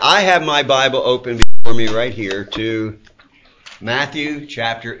I have my Bible open before me right here to Matthew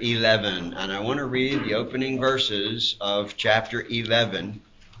chapter 11, and I want to read the opening verses of chapter 11.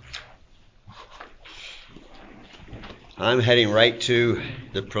 I'm heading right to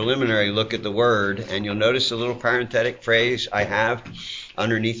the preliminary look at the word, and you'll notice a little parenthetic phrase I have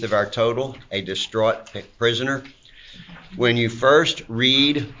underneath of our total, a distraught prisoner. When you first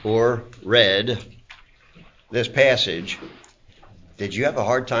read or read this passage, did you have a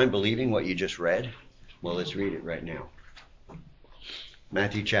hard time believing what you just read? Well, let's read it right now.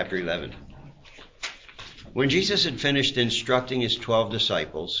 Matthew chapter 11. When Jesus had finished instructing his 12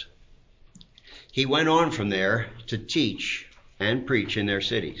 disciples, he went on from there to teach and preach in their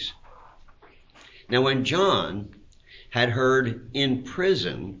cities. Now, when John had heard in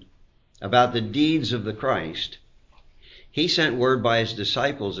prison about the deeds of the Christ, he sent word by his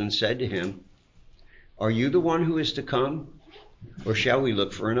disciples and said to him, "Are you the one who is to come, or shall we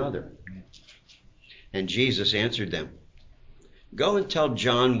look for another?" And Jesus answered them, "Go and tell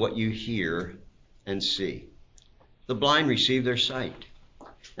John what you hear and see. The blind receive their sight,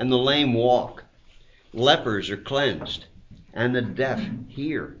 and the lame walk. Lepers are cleansed, and the deaf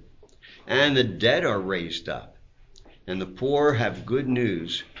hear, and the dead are raised up, and the poor have good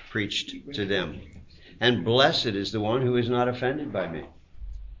news preached to them. And blessed is the one who is not offended by me."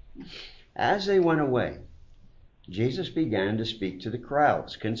 As they went away, Jesus began to speak to the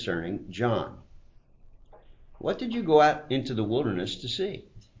crowds concerning John. "What did you go out into the wilderness to see?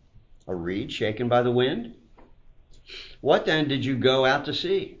 A reed shaken by the wind? What then did you go out to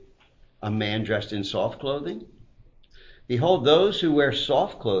see? A man dressed in soft clothing? Behold, those who wear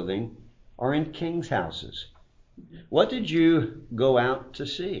soft clothing are in kings' houses. What did you go out to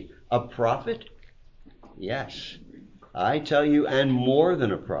see? A prophet? Yes, I tell you, and more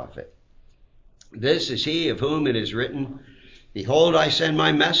than a prophet. This is he of whom it is written, 'Behold, I send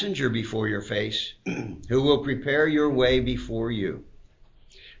my messenger before your face, who will prepare your way before you.'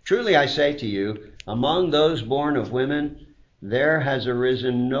 Truly I say to you, among those born of women, there has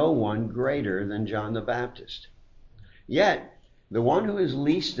arisen no one greater than John the Baptist. Yet the one who is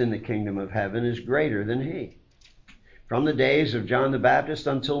least in the kingdom of heaven is greater than he. From the days of John the Baptist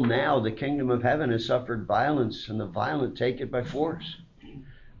until now, the kingdom of heaven has suffered violence, and the violent take it by force.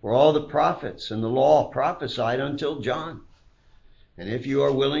 For all the prophets and the law prophesied until John. And if you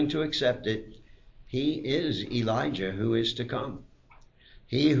are willing to accept it, he is Elijah who is to come.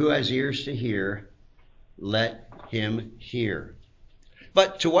 He who has ears to hear, let him hear.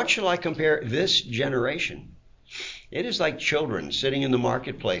 But to what shall I compare this generation? It is like children sitting in the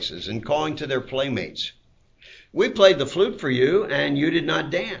marketplaces and calling to their playmates. We played the flute for you, and you did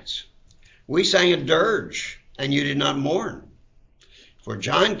not dance. We sang a dirge, and you did not mourn. For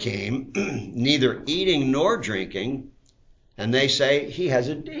John came neither eating nor drinking, and they say he has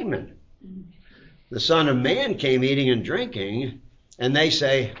a demon. The Son of Man came eating and drinking, and they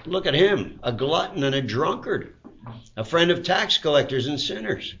say, look at him, a glutton and a drunkard, a friend of tax collectors and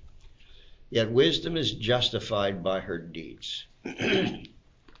sinners. Yet wisdom is justified by her deeds."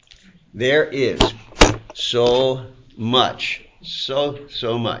 There is so much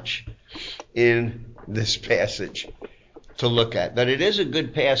in this passage to look at, that it is a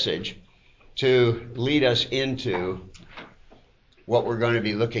good passage to lead us into what we're going to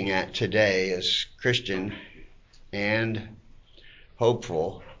be looking at today as Christian and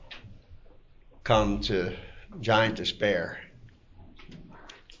hopeful come to giant despair,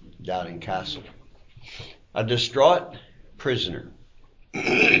 Doubting Castle. A distraught prisoner.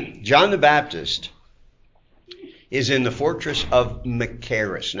 John the Baptist is in the fortress of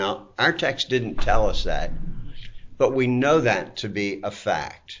Machaerus. Now, our text didn't tell us that, but we know that to be a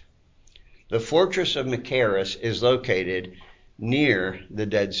fact. The fortress of Machaerus is located near the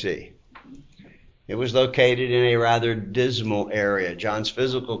Dead Sea. It was located in a rather dismal area. John's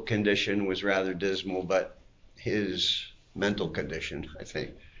physical condition was rather dismal, but his mental condition, I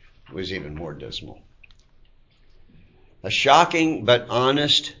think, was even more dismal. A shocking but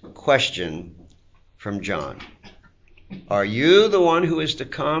honest question from John. Are you the one who is to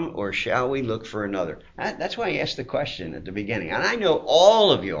come, or shall we look for another? That's why he asked the question at the beginning. And I know all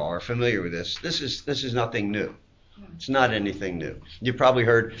of you are familiar with this. This is nothing new. It's not anything new. You probably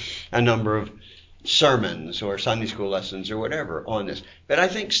heard a number of sermons or Sunday school lessons or whatever on this. But I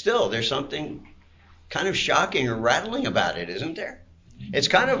think still there's something kind of shocking or rattling about it, isn't there? It's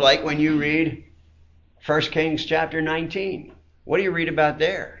kind of like when you read 1 Kings chapter 19. What do you read about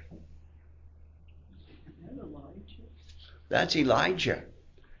there? That's Elijah.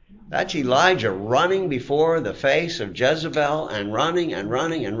 That's Elijah running before the face of Jezebel and running and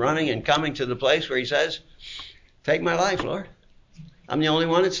running and running and coming to the place where he says, "Take my life, Lord. I'm the only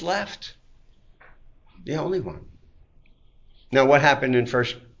one that's left. The only one. Now, what happened in 1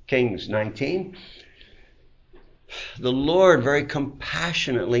 Kings 19? The Lord very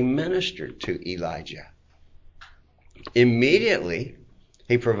compassionately ministered to Elijah. Immediately,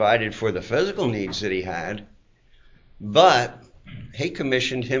 he provided for the physical needs that he had, but he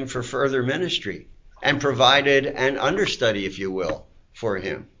commissioned him for further ministry and provided an understudy, if you will, for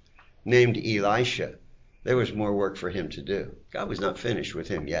him, named Elisha. There was more work for him to do. God was not finished with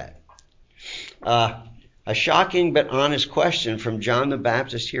him yet. A shocking but honest question from John the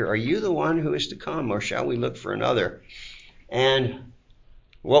Baptist here. Are you the one who is to come, or shall we look for another? And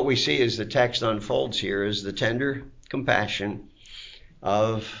what we see as the text unfolds here is the tender compassion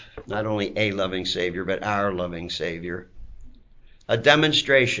of not only a loving Savior, but our loving Savior. A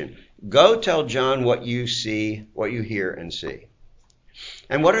demonstration. Go tell John what you see, what you hear and see.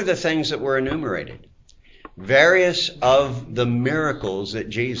 And what are the things that were enumerated? Various of the miracles that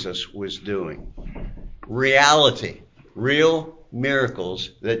Jesus was doing. Reality, real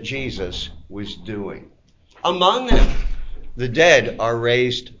miracles that Jesus was doing. Among them, the dead are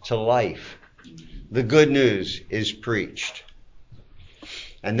raised to life. The good news is preached.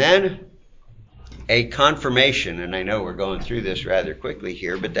 And then a confirmation, and I know we're going through this rather quickly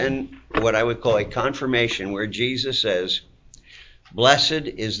here, but then what I would call a confirmation where Jesus says, "Blessed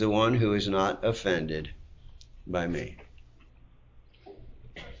is the one who is not offended by me."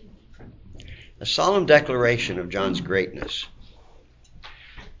 A solemn declaration of John's greatness.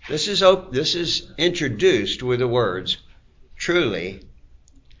 This is introduced with the words, "Truly,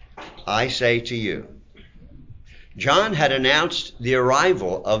 I say to you." John had announced the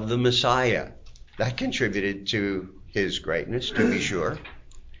arrival of the Messiah. That contributed to his greatness, to be sure.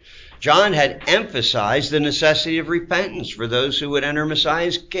 John had emphasized the necessity of repentance for those who would enter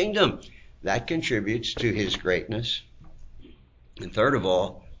Messiah's kingdom. That contributes to his greatness. And third of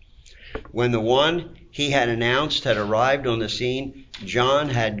all, when the one he had announced had arrived on the scene, John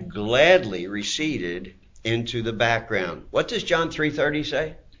had gladly receded into the background. What does John 3:30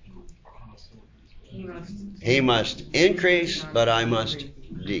 say? He must increase, but I must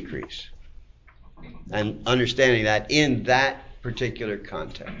decrease. And understanding that in that particular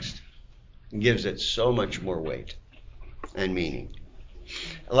context gives it so much more weight and meaning.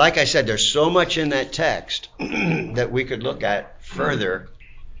 Like I said, there's so much in that text that we could look at further.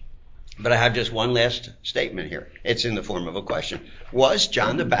 But I have just one last statement here. It's in the form of a question. Was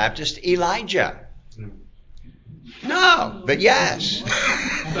John the Baptist Elijah? No, but yes.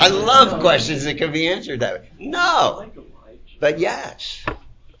 I love questions that can be answered that way. No, but yes.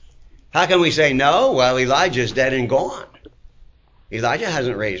 How can we say no? Well, Elijah's dead and gone. Elijah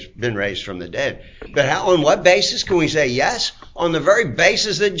hasn't been raised from the dead. But on what basis can we say yes? On the very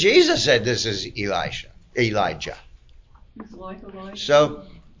basis that Jesus said this is Elijah. So,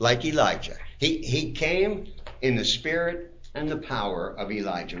 like Elijah. He came in the spirit and the power of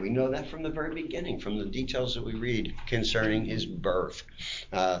Elijah. We know that from the very beginning, from the details that we read concerning his birth,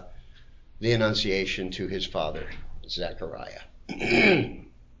 the annunciation to his father, Zechariah.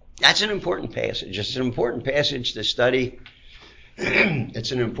 That's an important passage. It's an important passage to study.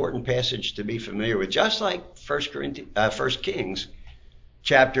 It's an important passage to be familiar with. Just like 1 Kings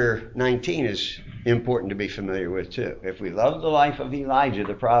chapter 19 is important to be familiar with too. If we love the life of Elijah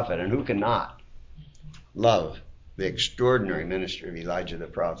the prophet, and who cannot love the extraordinary ministry of Elijah the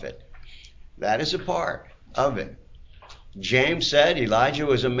prophet, that is a part of it. James said Elijah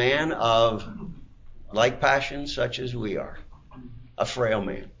was a man of like passions such as we are, a frail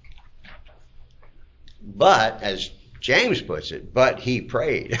man. But, as James puts it, but he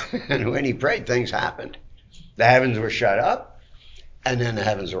prayed. And when he prayed, things happened. The heavens were shut up, and then the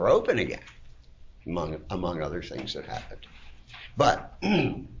heavens were open again, among other things that happened. But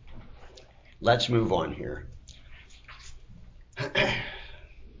let's move on here.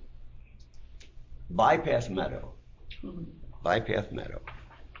 Bypath Meadow.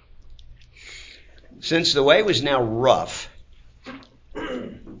 Since the way was now rough,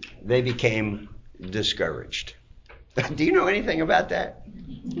 they became discouraged. Do you know anything about that?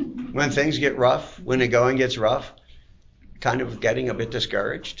 When things get rough, when the going gets rough, kind of getting a bit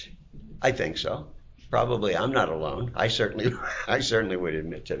discouraged? I think so. Probably I'm not alone. I certainly would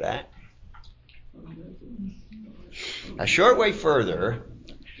admit to that. A short way further,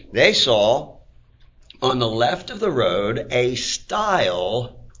 they saw on the left of the road a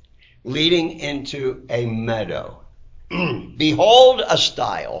stile leading into a meadow. Behold, a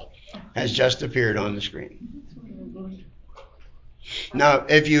stile has just appeared on the screen. Now,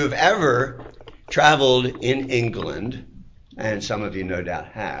 if you've ever traveled in England, and some of you no doubt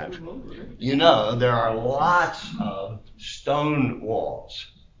have, you know there are lots of stone walls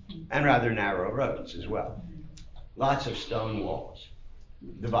and rather narrow roads as well. Lots of stone walls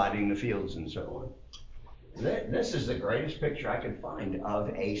dividing the fields and so on. This is the greatest picture I can find of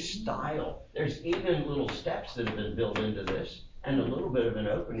a stile. There's even little steps that have been built into this and a little bit of an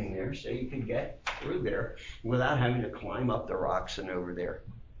opening there so you can get through there without having to climb up the rocks and over there.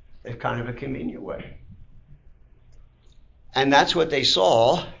 It's kind of a convenient way. And that's what they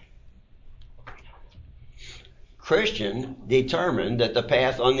saw. Christian determined that the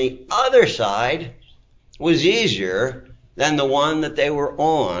path on the other side was easier than the one that they were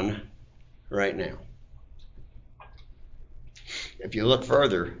on right now. If you look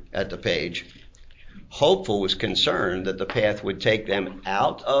further at the page, Hopeful was concerned that the path would take them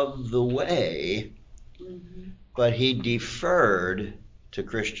out of the way, but he deferred to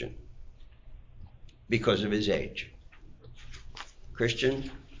Christian because of his age. Christian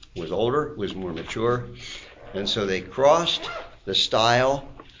was older, was more mature, and so they crossed the stile,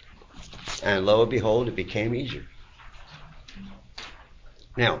 and lo and behold, it became easier.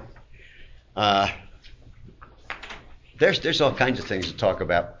 Now, there's all kinds of things to talk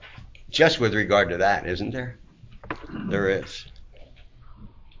about just with regard to that, isn't there? There is.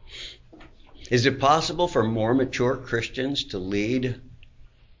 Is it possible for more mature Christians to lead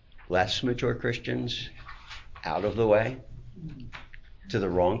less mature Christians out of the way to the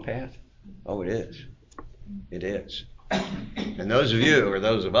wrong path? Oh, it is. It is. And those of you, or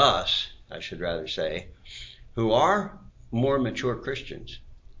those of us, I should rather say, who are more mature Christians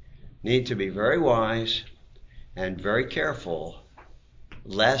need to be very wise and very careful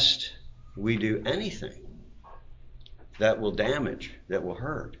lest we do anything that will damage, that will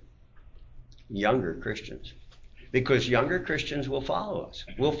hurt younger Christians. Because younger Christians will follow us.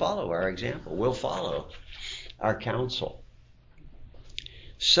 Will follow our example. Will follow our counsel.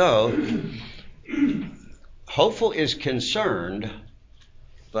 So, Hopeful is concerned,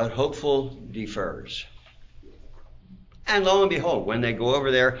 but Hopeful defers. And lo and behold, when they go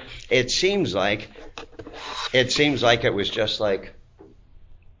over there, it seems like it was just like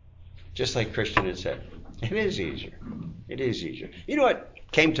Christian had said. It is easier. It is easier. You know what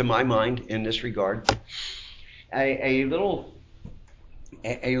came to my mind in this regard? A little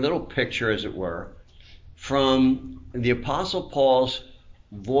picture, as it were, from the Apostle Paul's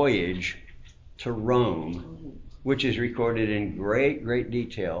voyage to Rome, which is recorded in great, great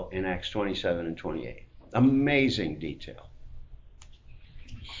detail in Acts 27 and 28. Amazing detail.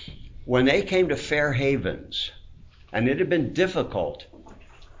 When they came to Fair Havens, and it had been difficult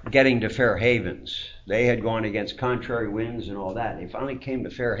getting to Fair Havens. They had gone against contrary winds and all that. They finally came to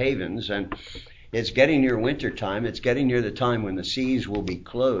Fair Havens, and it's getting near winter time. It's getting near the time when the seas will be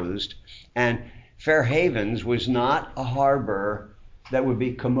closed. And Fair Havens was not a harbor that would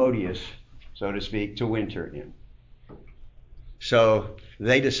be commodious, so to speak, to winter in. So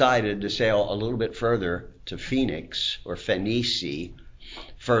they decided to sail a little bit further to Phoenix, or Phoenice,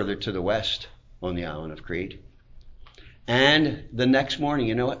 further to the west on the island of Crete. And the next morning,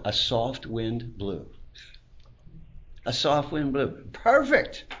 you know what? A soft wind blew. A soft wind blew.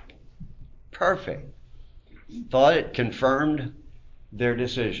 Perfect. Perfect. Thought it confirmed their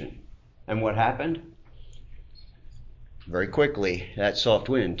decision. And what happened? Very quickly, that soft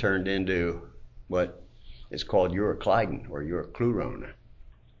wind turned into what is called Euroclydon or Eurocluron.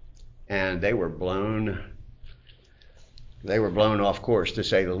 And they were blown off course, to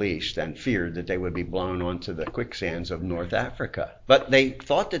say the least, and feared that they would be blown onto the quicksands of North Africa. But they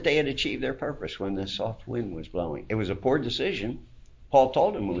thought that they had achieved their purpose when the soft wind was blowing. It was a poor decision. Paul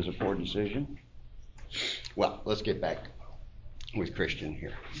told them it was a poor decision. Well, let's get back with Christian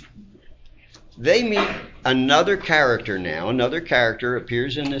here. They meet another character now. Another character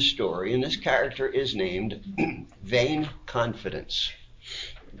appears in this story, and this character is named Vain Confidence.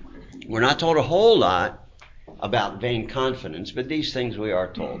 We're not told a whole lot about vain confidence, but these things we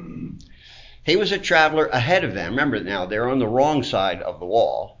are told. He was a traveler ahead of them. Remember now, they're on the wrong side of the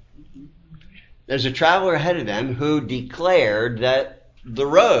wall. There's a traveler ahead of them who declared that the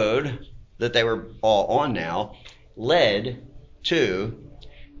road that they were all on now led to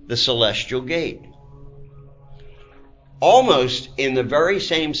the celestial gate. Almost in the very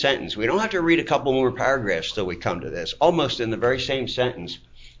same sentence, we don't have to read a couple more paragraphs till we come to this. Almost in the very same sentence,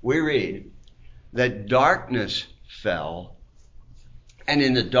 we read that darkness fell, and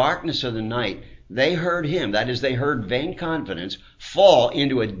in the darkness of the night, they heard him, that is, they heard Vain Confidence, fall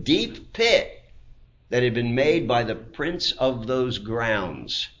into a deep pit that had been made by the prince of those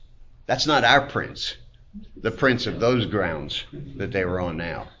grounds. That's not our prince, the prince of those grounds that they were on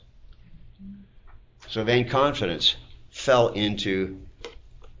now. So Vain Confidence fell into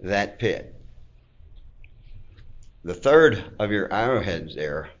that pit. The third of your arrowheads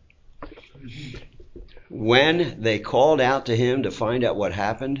there. When they called out to him to find out what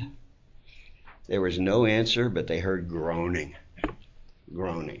happened, there was no answer, but they heard groaning.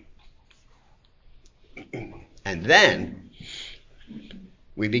 Groaning. And then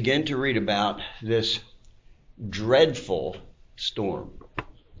we begin to read about this dreadful storm.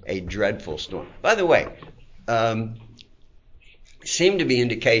 A dreadful storm. By the way, seem to be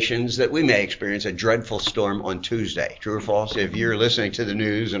indications that we may experience a dreadful storm on Tuesday. True or false? If you're listening to the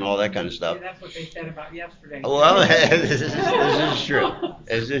news and all that kind of stuff. Yeah, that's what they said about yesterday. Well, this is true.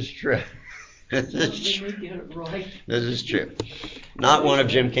 This is true. This is true. Not one of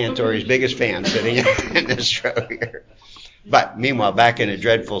Jim Cantori's biggest fans sitting in this row here. But meanwhile, back in a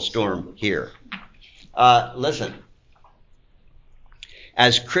dreadful storm here. Listen.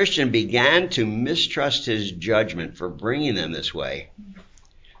 As Christian began to mistrust his judgment for bringing them this way,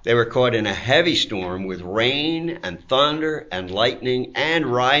 they were caught in a heavy storm with rain and thunder and lightning and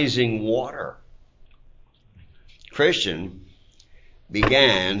rising water. Christian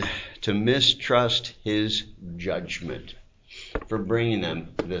began to mistrust his judgment for bringing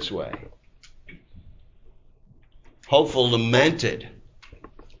them this way. Hopeful lamented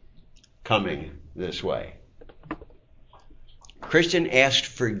coming this way. Christian asked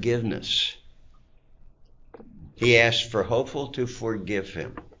forgiveness. He asked for Hopeful to forgive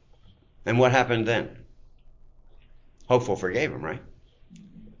him. And what happened then? Hopeful forgave him, right?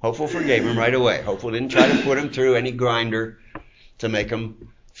 Hopeful forgave him right away. Hopeful didn't try to put him through any grinder to make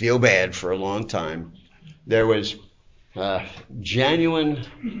him feel bad for a long time. There was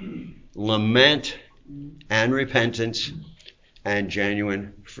genuine lament and repentance and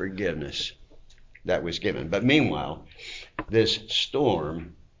genuine forgiveness that was given. But meanwhile, this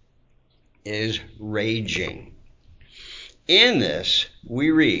storm is raging. In this,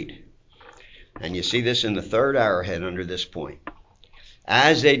 we read, and you see this in the third arrowhead under this point,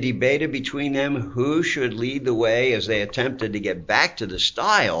 as they debated between them who should lead the way as they attempted to get back to the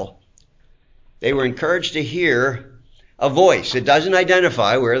stile, they were encouraged to hear a voice. It doesn't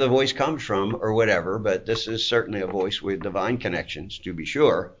identify where the voice comes from or whatever, but this is certainly a voice with divine connections, to be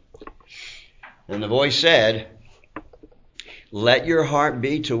sure. And the voice said, "Let your heart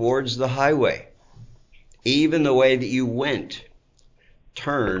be towards the highway, even the way that you went.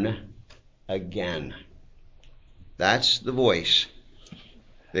 Turn again." That's the voice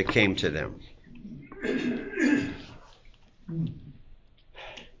that came to them.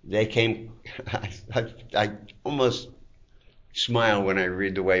 They came, I almost smile when I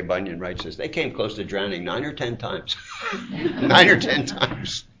read the way Bunyan writes this. They came close to drowning 9 or 10 times. 9 or 10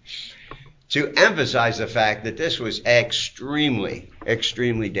 times. To emphasize the fact that this was extremely,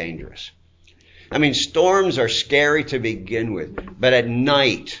 extremely dangerous. I mean, storms are scary to begin with, but at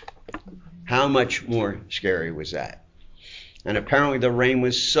night, how much more scary was that? And apparently the rain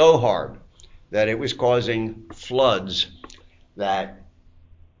was so hard that it was causing floods that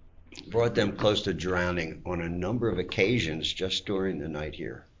brought them close to drowning on a number of occasions just during the night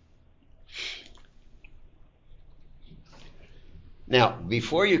here. Now,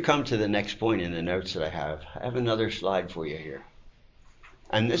 before you come to the next point in the notes that I have another slide for you here.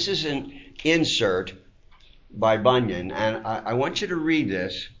 And this is an insert by Bunyan, and I want you to read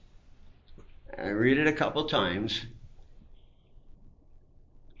this. I read it a couple times.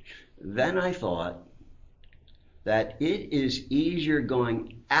 Then I thought that it is easier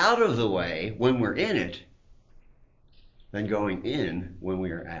going out of the way when we're in it than going in when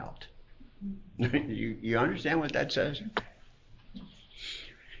we are out. You understand what that says?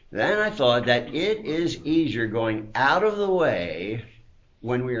 Then I thought that it is easier going out of the way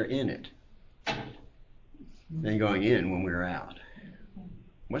when we are in it than going in when we are out.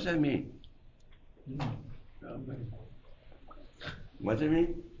 What does that mean? What does it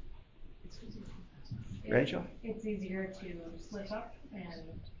mean? Rachel? It's easier to slip up and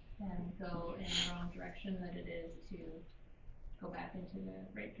go in the wrong direction than it is to go back into the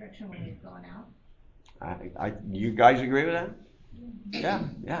right direction when you've gone out. You guys agree with that?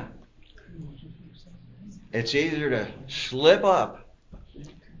 Yeah. It's easier to slip up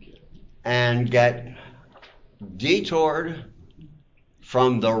and get detoured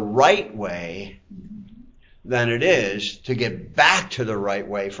from the right way than it is to get back to the right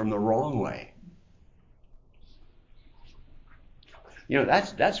way from the wrong way. You know,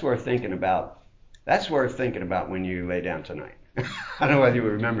 that's worth thinking about. That's worth thinking about when you lay down tonight. I don't know whether you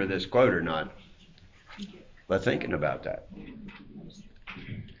remember this quote or not, but thinking about that.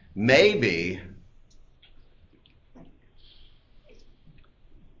 Maybe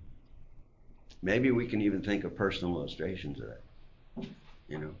Maybe we can even think of personal illustrations of that,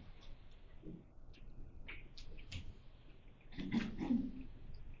 you know.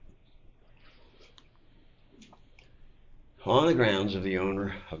 On the grounds of the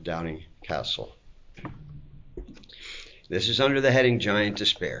owner of Doubting Castle. This is under the heading Giant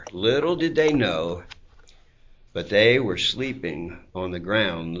Despair. Little did they know, but they were sleeping on the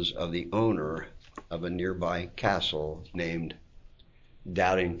grounds of the owner of a nearby castle named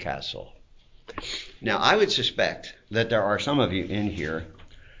Doubting Castle. Now, I would suspect that there are some of you in here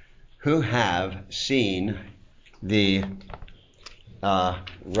who have seen the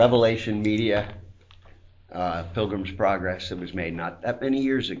Revelation Media Pilgrim's Progress that was made not that many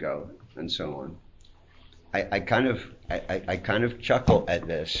years ago, and so on. I kind of chuckle at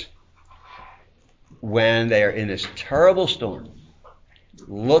this when they are in this terrible storm,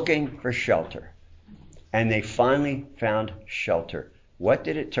 looking for shelter, and they finally found shelter. What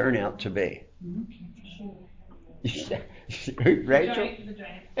did it turn out to be? Rachel?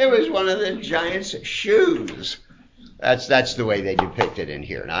 It was one of the giant's shoes. That's the way they depict it in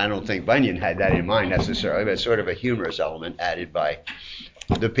here. Now, I don't think Bunyan had that in mind necessarily, but it's sort of a humorous element added by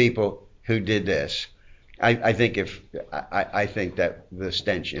the people who did this. I think that the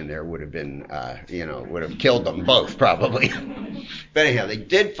stench in there would have been, would have killed them both probably. But anyhow, they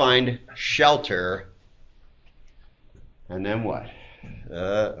did find shelter. And then what?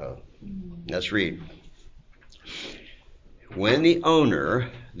 Let's read. When the owner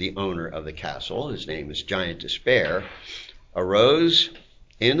of the castle, his name is Giant Despair, arose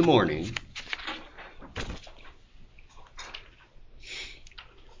in the morning,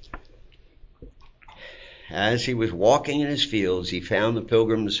 as he was walking in his fields, he found the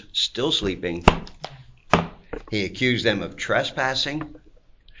pilgrims still sleeping. He accused them of trespassing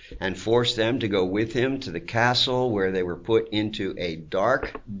and forced them to go with him to the castle, where they were put into a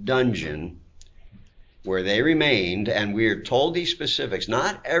dark dungeon, where they remained. And we are told these specifics.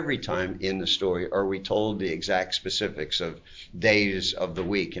 Not every time in the story are we told the exact specifics of days of the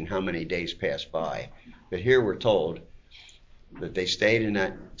week and how many days passed by. But here we're told that they stayed in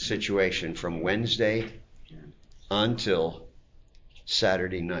that situation from Wednesday until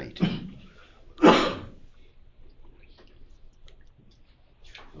Saturday night.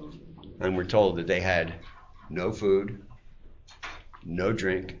 And we're told that they had no food, no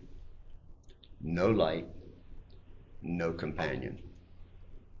drink, no light, no companion.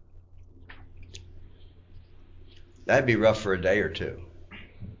 That'd be rough for a day or two.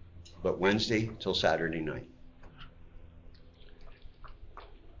 But Wednesday till Saturday night.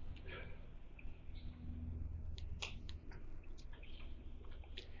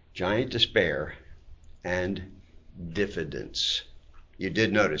 Giant despair and diffidence. You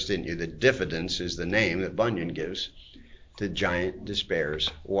did notice, didn't you, that diffidence is the name that Bunyan gives to Giant Despair's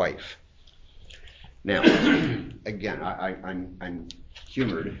wife. Now, again, I'm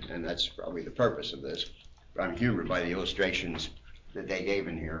humored, and that's probably the purpose of this. I'm humored by the illustrations that they gave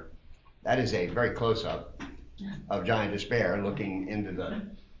in here. That is a very close-up of Giant Despair looking into the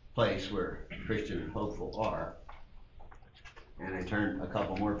place where Christian and Hopeful are. And I turn a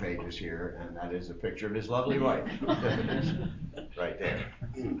couple more pages here, and that is a picture of his lovely wife, right there.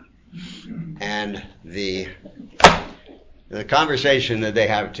 And the conversation that they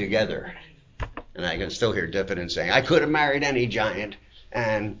have together, and I can still hear Diffidence saying, I could have married any giant,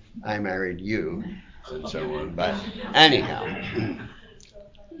 and I married you, and so on. But anyhow,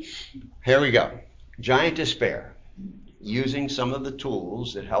 here we go. Giant Despair, using some of the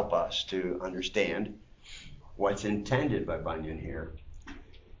tools that help us to understand what's intended by Bunyan here.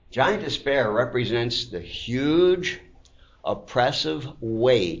 Giant Despair represents the huge, oppressive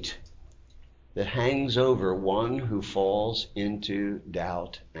weight that hangs over one who falls into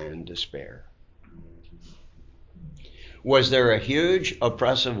doubt and despair. Was there a huge,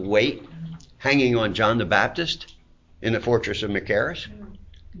 oppressive weight hanging on John the Baptist in the fortress of Machaerus?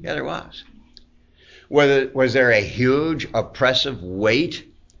 Yeah, there was. Was there a huge, oppressive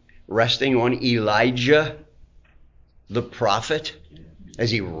weight resting on Elijah, the prophet,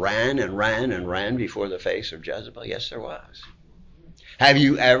 as he ran and ran and ran before the face of Jezebel? Yes, there was. Have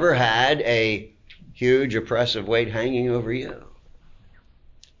you ever had a huge oppressive weight hanging over you?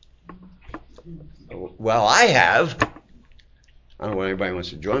 Well, I have. I don't know if anybody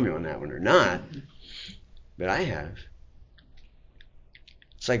wants to join me on that one or not, but I have.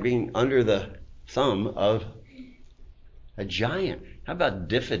 It's like being under the thumb of a giant. How about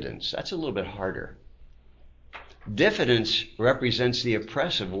diffidence? That's a little bit harder. Diffidence represents the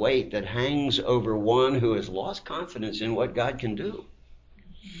oppressive weight that hangs over one who has lost confidence in what God can do.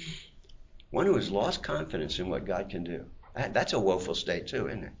 One who has lost confidence in what God can do. That's a woeful state too,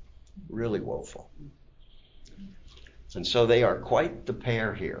 isn't it? Really woeful. And so they are quite the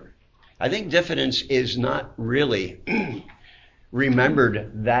pair here. I think diffidence is not really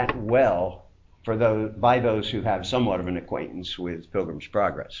remembered that well by those who have somewhat of an acquaintance with Pilgrim's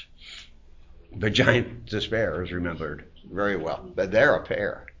Progress. The giant despair is remembered very well. But they're a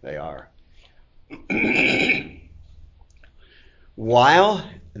pair. They are. While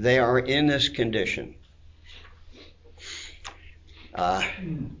they are in this condition,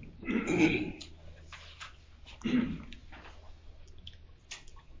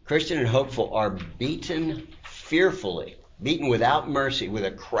 Christian and hopeful are beaten fearfully, beaten without mercy with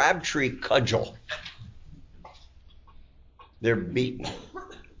a Crabtree cudgel. They're beaten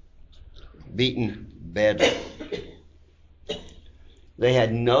badly. They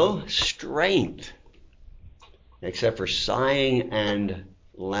had no strength except for sighing and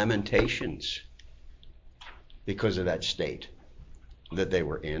lamentations because of that state that they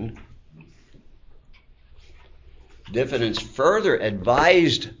were in. Diffidence further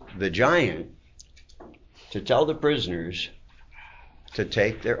advised the giant to tell the prisoners to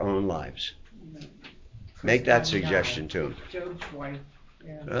take their own lives. Make that suggestion to him. Job's wife.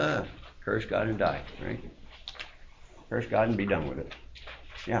 Yeah. Curse God and die, right? Curse God and be done with it.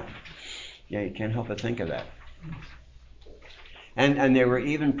 Yeah. Yeah, you can't help but think of that. And they were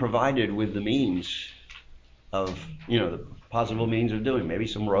even provided with the means of, the possible means of doing. Maybe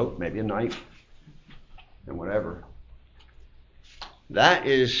some rope, maybe a knife, and whatever. That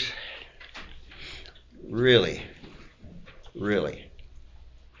is really, really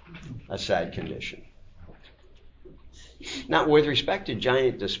a sad condition. Now, with respect to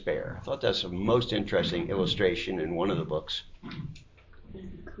giant despair, I thought that's the most interesting illustration in one of the books.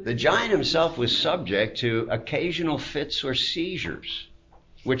 The giant himself was subject to occasional fits or seizures,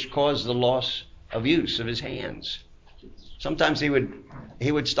 which caused the loss of use of his hands. Sometimes he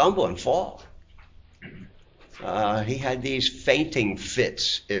would stumble and fall. He had these fainting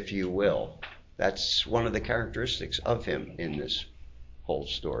fits, if you will. That's one of the characteristics of him in this whole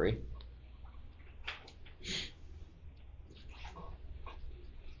story.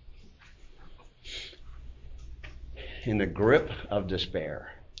 In the grip of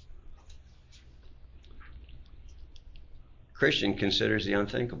despair, Christian considers the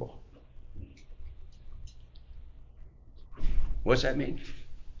unthinkable. What's that mean?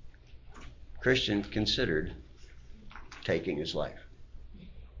 Christian considered taking his life.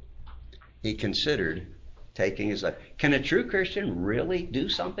 He considered taking his life. Can a true Christian really do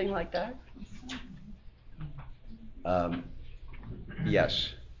something like that? Yes.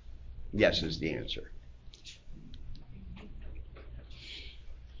 Yes is the answer.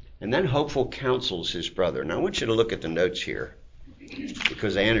 And then hopeful counsels his brother. Now I want you to look at the notes here,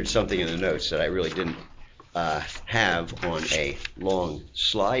 because I entered something in the notes that I really didn't have on a long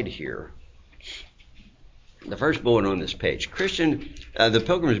slide here. The first bullet on this page. The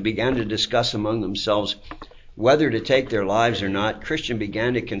pilgrims began to discuss among themselves whether to take their lives or not. Christian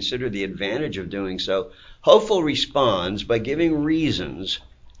began to consider the advantage of doing so. Hopeful responds by giving reasons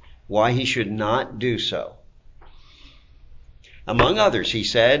why he should not do so. Among others, he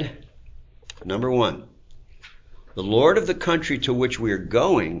said, number 1, the Lord of the country to which we are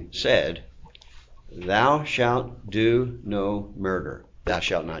going said, "Thou shalt do no murder. Thou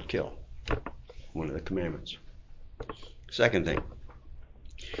shalt not kill." One of the commandments. Second thing,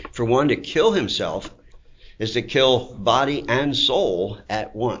 for one to kill himself is to kill body and soul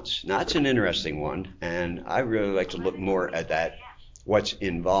at once. Now, that's an interesting one, and I really like to look more at that, what's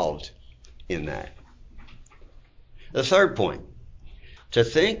involved in that. The third point, to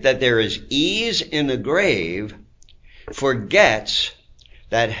think that there is ease in the grave forgets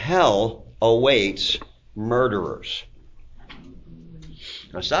that hell awaits murderers.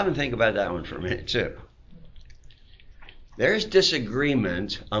 Now stop and think about that one for a minute too. There's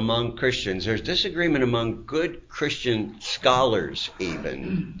disagreement among Christians. There's disagreement among good Christian scholars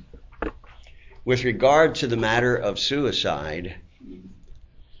even with regard to the matter of suicide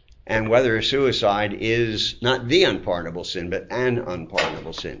and whether suicide is not the unpardonable sin, but an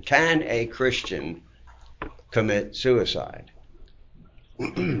unpardonable sin. Can a Christian commit suicide?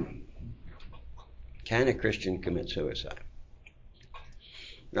 Can a Christian commit suicide?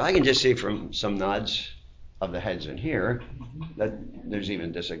 Now, I can just see from some nods of the heads in here that there's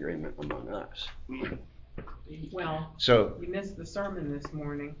even disagreement among us. Well, so you missed the sermon this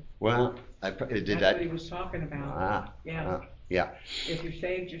morning. Well, That's that. what he was talking about. Yeah. If you're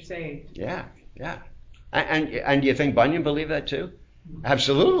saved, you're saved. Yeah. And do you think Bunyan believed that too?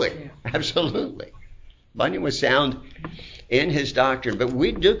 Absolutely. Yeah. Absolutely. Bunyan was sound in his doctrine, but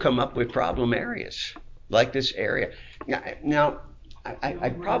we do come up with problem areas like this area. Now, I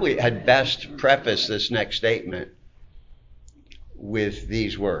probably had best preface this next statement with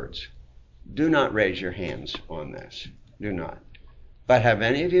these words. Do not raise your hands on this. Do not. But have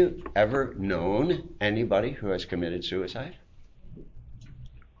any of you ever known anybody who has committed suicide?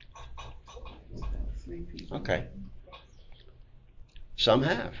 Okay. Some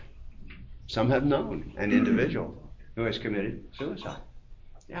have. Some have known an individual who has committed suicide.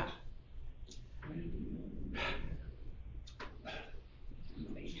 Yeah.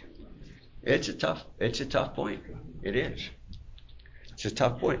 It's a tough point. It is. It's a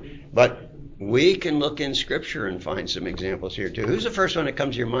tough point. But we can look in Scripture and find some examples here too. Who's the first one that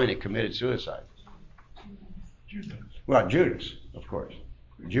comes to your mind that committed suicide? Judas. Well, Judas, of course.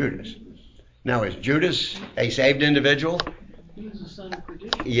 Judas. Now, is Judas a saved individual? He was the son of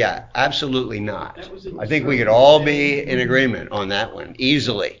perdition. Yeah, absolutely not. I think we could all be in agreement on that one,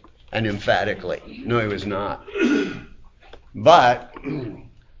 easily and emphatically. No, he was not. But, and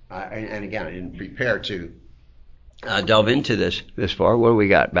again, I didn't prepare to delve into this far. What do we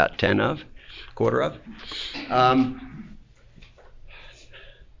got? About 10 of? Quarter of?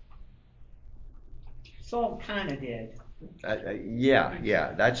 Saul kind of did.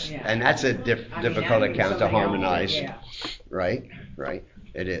 Yeah. That's a difficult account to harmonize. Right.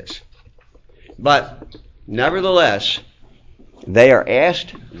 It is. But nevertheless, they are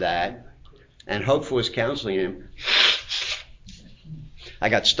asked that, and Hope was counseling him. I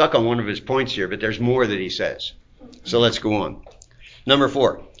got stuck on one of his points here, but there's more that he says. So let's go on. Number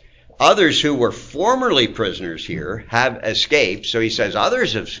 4. Others who were formerly prisoners here have escaped. So he says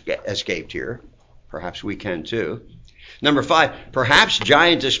others have escaped here. Perhaps we can too. Number 5, perhaps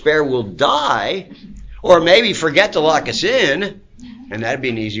giant despair will die, or maybe forget to lock us in, and that'd be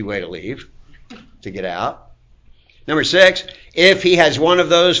an easy way to leave, to get out. Number 6, if he has one of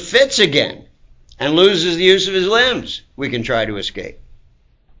those fits again and loses the use of his limbs, we can try to escape.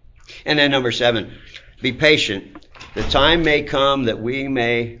 And then number 7, be patient. The time may come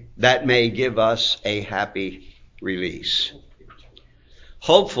that may give us a happy release.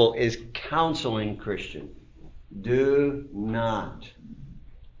 Hopeful is counseling Christian. Do not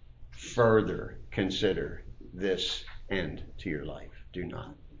further consider this end to your life. Do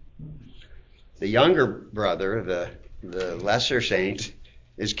not. The younger brother, the lesser saint,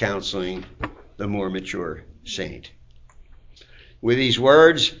 is counseling the more mature saint. With these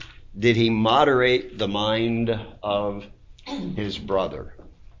words, did he moderate the mind of his brother?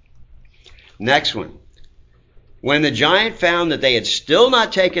 Next one. When the giant found that they had still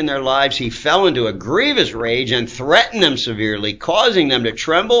not taken their lives, he fell into a grievous rage and threatened them severely, causing them to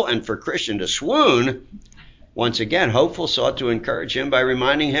tremble and for Christian to swoon. Once again, Hopeful sought to encourage him by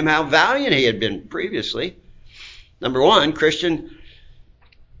reminding him how valiant he had been previously. Number 1, Christian,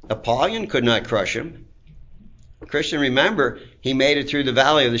 Apollyon could not crush him. Christian, remember, he made it through the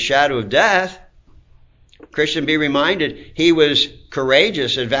valley of the shadow of death. Christian, be reminded, he was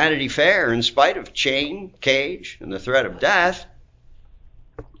courageous at Vanity Fair in spite of chain, cage, and the threat of death.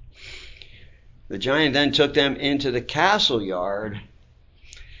 The giant then took them into the castle yard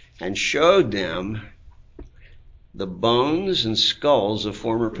and showed them the bones and skulls of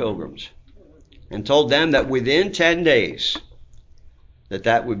former pilgrims and told them that within 10 days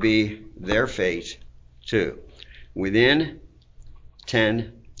that would be their fate too. Within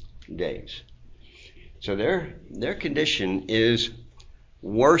 10 days. So their condition is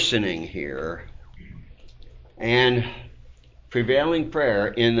worsening here, and prevailing prayer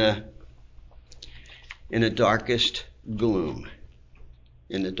in the darkest gloom.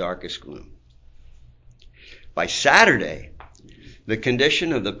 In the darkest gloom. By Saturday, the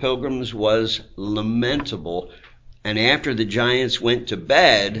condition of the pilgrims was lamentable, and after the giants went to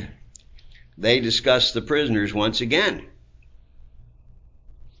bed, they discussed the prisoners once again.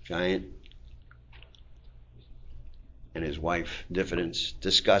 Giant and his wife, Diffidence,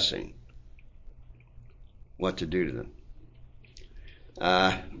 discussing what to do to them.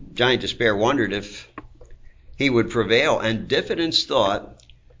 Giant Despair wondered if he would prevail, and Diffidence thought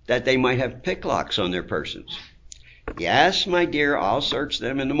that they might have picklocks on their persons. Yes, my dear, I'll search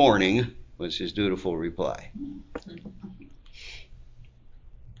them in the morning, was his dutiful reply.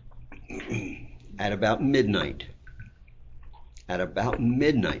 At about midnight,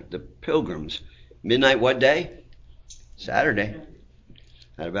 the pilgrims, midnight what day? Saturday.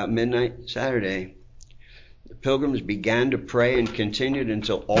 At about midnight Saturday, the pilgrims began to pray and continued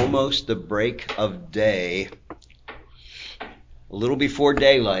until almost the break of day. A little before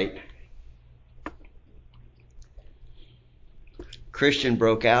daylight, Christian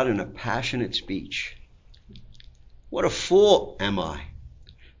broke out in a passionate speech. What a fool am I!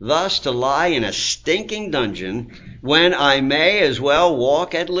 thus to lie in a stinking dungeon when I may as well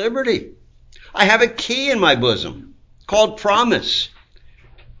walk at liberty? I have a key in my bosom called promise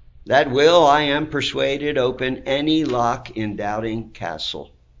that will, I am persuaded, open any lock in Doubting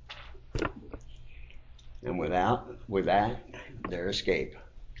Castle. And with that, their escape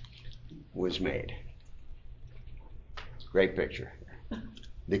was made. Great picture.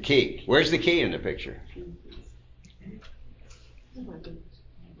 The key. Where's the key in the picture?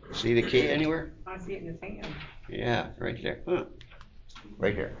 See the key anywhere? I see it in his hand. Yeah, right there. Huh.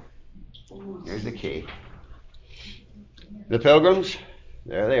 Right here. Here's the key. The Pilgrims,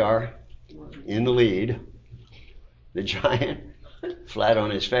 there they are, in the lead. The giant, flat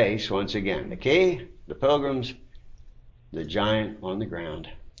on his face once again. The key, the Pilgrims, the giant on the ground,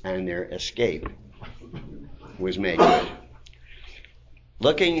 and their escape was made good.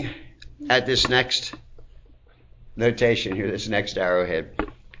 Looking at this next notation here, this next arrowhead,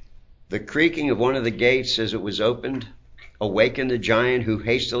 the creaking of one of the gates as it was opened awakened the giant, who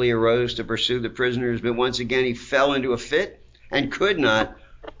hastily arose to pursue the prisoners, but once again he fell into a fit and could not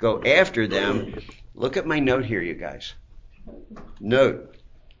go after them. Look at my note here, you guys. Note,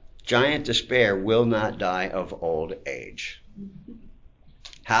 giant despair will not die of old age.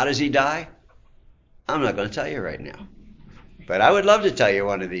 How does he die? I'm not going to tell you right now. But I would love to tell you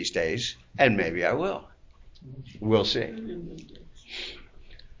one of these days, and maybe I will. We'll see.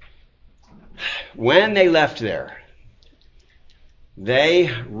 When they left there, they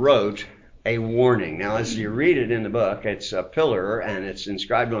wrote a warning. Now, as you read it in the book, it's a pillar, and it's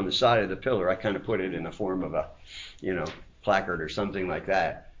inscribed on the side of the pillar. I kind of put it in the form of a, placard or something like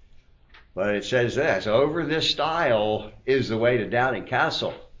that. But it says this: over this stile is the way to Doubting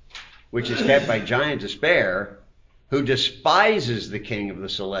Castle, which is kept by giant despair, who despises the king of the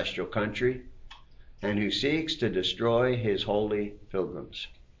celestial country, and who seeks to destroy his holy pilgrims.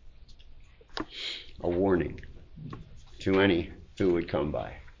 A warning to any who would come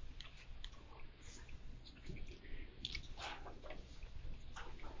by.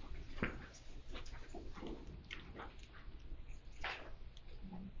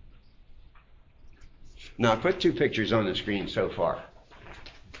 Now, I put two pictures on the screen so far.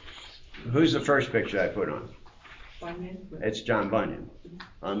 Who's the first picture I put on? Bunyan. It's John Bunyan.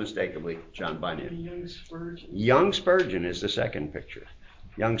 Unmistakably, John Bunyan. Young Spurgeon. Young Spurgeon is the second picture.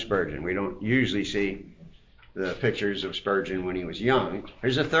 Young Spurgeon. We don't usually see the pictures of Spurgeon when he was young.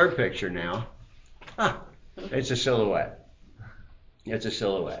 Here's a third picture now. It's a silhouette. It's a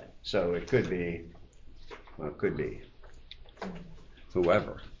silhouette. So it could be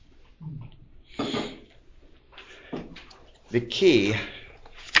whoever. The key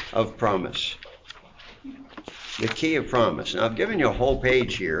of promise. The key of promise. Now, I've given you a whole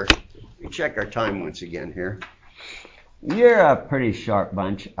page here. Let me check our time once again here. You're a pretty sharp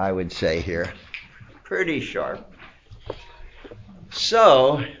bunch, I would say here. Pretty sharp.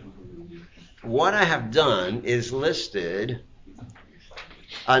 So, what I have done is listed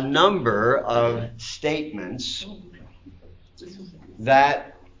a number of statements that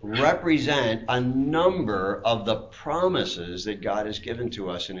represent a number of the promises that God has given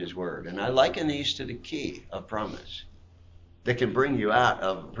to us in His Word. And I liken these to the key of promise that can bring you out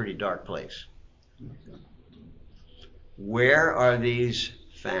of a pretty dark place. Where are these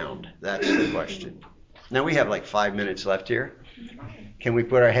found? That's the question. Now, we have like 5 minutes left here. Can we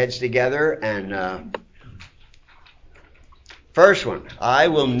put our heads together and... First one, I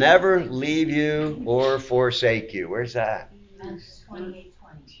will never leave you or forsake you. Where's that? Matthew 28:20.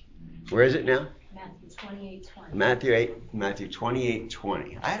 Where is it now? Matthew 28:20. Matthew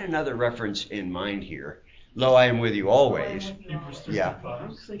 28:20. I had another reference in mind here. Lo, I am with you always. Yeah.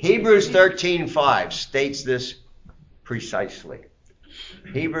 Hebrews 13:5 states this precisely.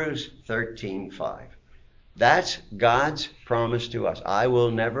 Hebrews 13:5. That's God's promise to us. I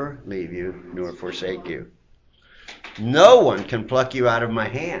will never leave you nor forsake you. No one can pluck you out of my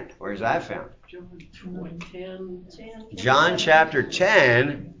hand. Where's that found? John chapter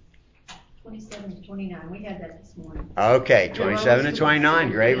 10. 27 to 29. We had that this morning. Okay, 27 to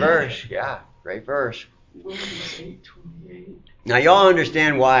 29. Great verse. Yeah, great verse. Now, y'all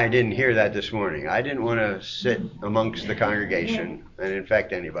understand why I didn't hear that this morning. I didn't want to sit amongst the congregation and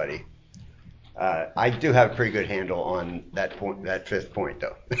infect anybody. I do have a pretty good handle on that point, that fifth point,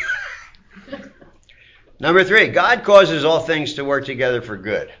 though. Number 3, God causes all things to work together for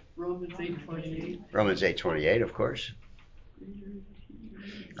good. Romans 8:28. Romans 8:28, of course.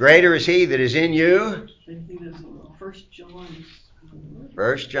 Greater is He that is in you. I think that's 1 John.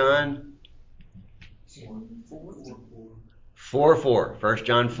 1 John 4:4. 1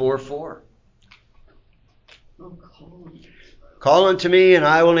 John 4:4. Oh, Colin. Call unto me, and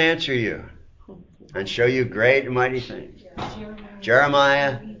I will answer you, and show you great and mighty things.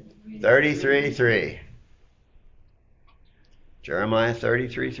 Jeremiah 33:3. Jeremiah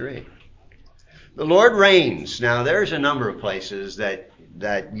 33:3. The Lord reigns. Now, there's a number of places that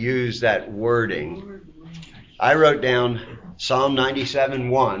use that wording. I wrote down Psalm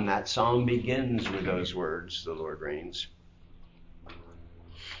 97:1. That psalm begins with those words, the Lord reigns.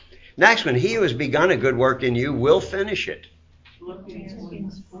 Next one, he who has begun a good work in you will finish it.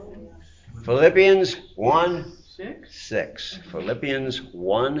 Philippians 1:6. Philippians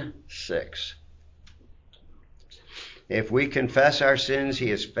 1:6. If we confess our sins, he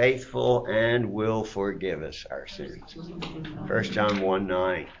is faithful and will forgive us our sins. 1 John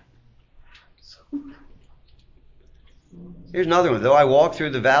 1:9. Here's another one. Though I walk through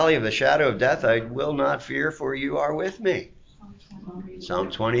the valley of the shadow of death, I will not fear, for you are with me.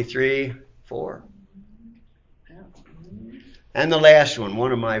 Psalm 23:4. And the last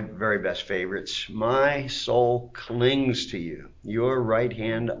one of my very best favorites. My soul clings to you. Your right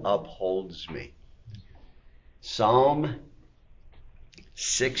hand upholds me. Psalm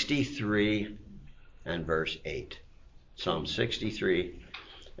 63 and verse 8. Psalm 63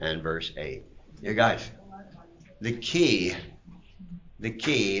 and verse 8. You guys, the key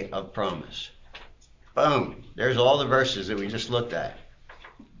of promise. Boom. There's all the verses that we just looked at.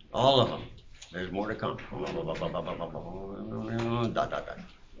 All of them. There's more to come.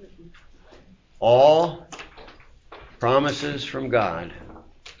 All promises from God,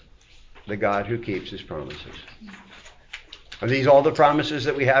 the God who keeps his promises. Are these all the promises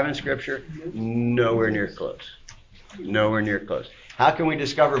that we have in Scripture? Nowhere near close. Nowhere near close. How can we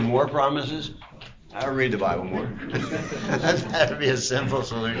discover more promises? I'll read the Bible more. That would be a simple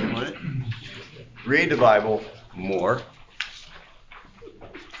solution, wouldn't it? Read the Bible more.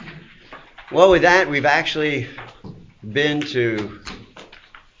 Well, with that, we've actually been to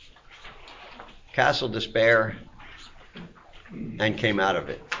Castle Despair and came out of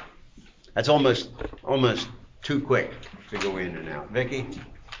it. That's almost too quick to go in and out. Vicki?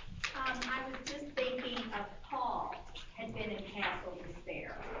 I was just thinking of Paul had been in Castle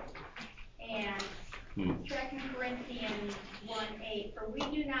Despair. And 2 Corinthians 1:8, for we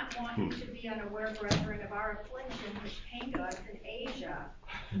do not want you to be unaware, brethren, of our affliction which came to us in Asia,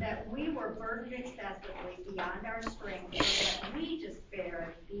 that we were burdened excessively beyond our strength, so that we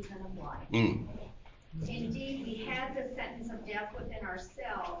despaired even of life. Indeed, we had the sentence of death within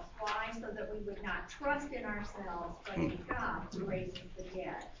ourselves. Why? So that we would not trust in ourselves, but in God who raises the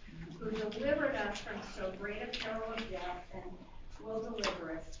dead, who delivered us from so great a peril of death and will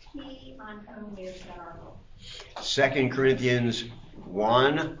deliver us, he on whom we have set our hope. 2 Corinthians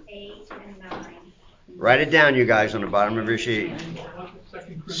 1. 8 and 9. Write it down, you guys, on the bottom of your sheet.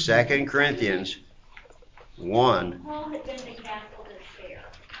 2 Corinthians 1. Paul had been to Castle Despair.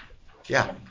 Yeah.